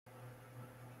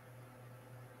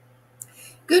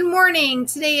Good morning.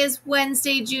 Today is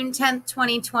Wednesday, June 10th,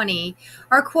 2020.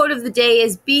 Our quote of the day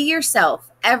is "Be yourself.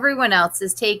 Everyone else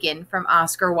is taken," from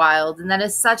Oscar Wilde. And that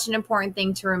is such an important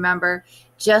thing to remember.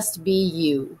 Just be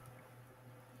you.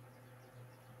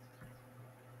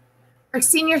 Our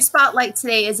senior spotlight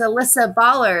today is Alyssa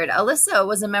Ballard. Alyssa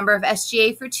was a member of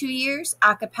SGA for 2 years,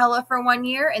 a cappella for 1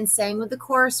 year, and sang with the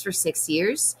chorus for 6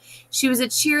 years. She was a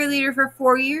cheerleader for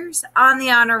 4 years, on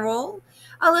the honor roll.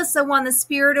 Alyssa won the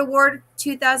Spirit Award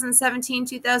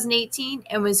 2017-2018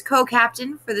 and was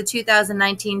co-captain for the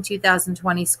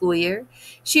 2019-2020 school year.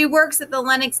 She works at the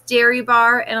Lenox Dairy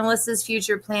Bar, and Alyssa's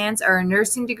future plans are a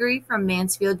nursing degree from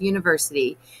Mansfield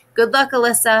University. Good luck,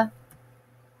 Alyssa.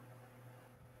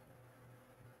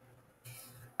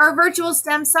 Our virtual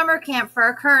STEM summer camp for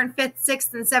our current 5th,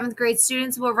 6th, and 7th grade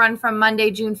students will run from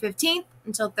Monday, June 15th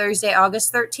until Thursday,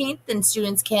 August 13th. And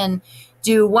students can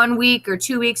do 1 week or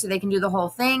 2 weeks, or they can do the whole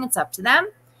thing. It's up to them.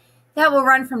 That will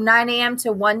run from 9 a.m.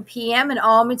 to 1 p.m., and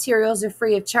all materials are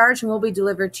free of charge and will be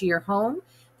delivered to your home.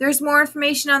 There's more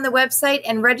information on the website,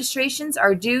 and registrations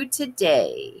are due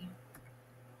today.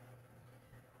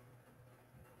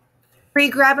 Free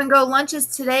grab-and-go lunches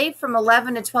today from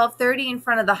 11 to 12:30 in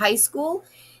front of the high school.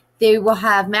 They will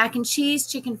have mac and cheese,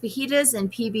 chicken fajitas,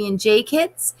 and PB&J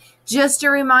kits. Just a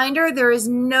reminder, there is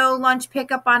no lunch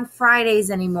pickup on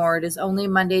Fridays anymore. It is only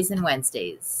Mondays and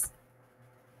Wednesdays.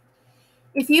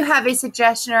 If you have a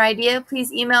suggestion or idea,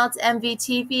 please email it to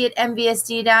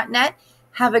mvtv@mvsd.net.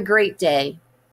 Have a great day.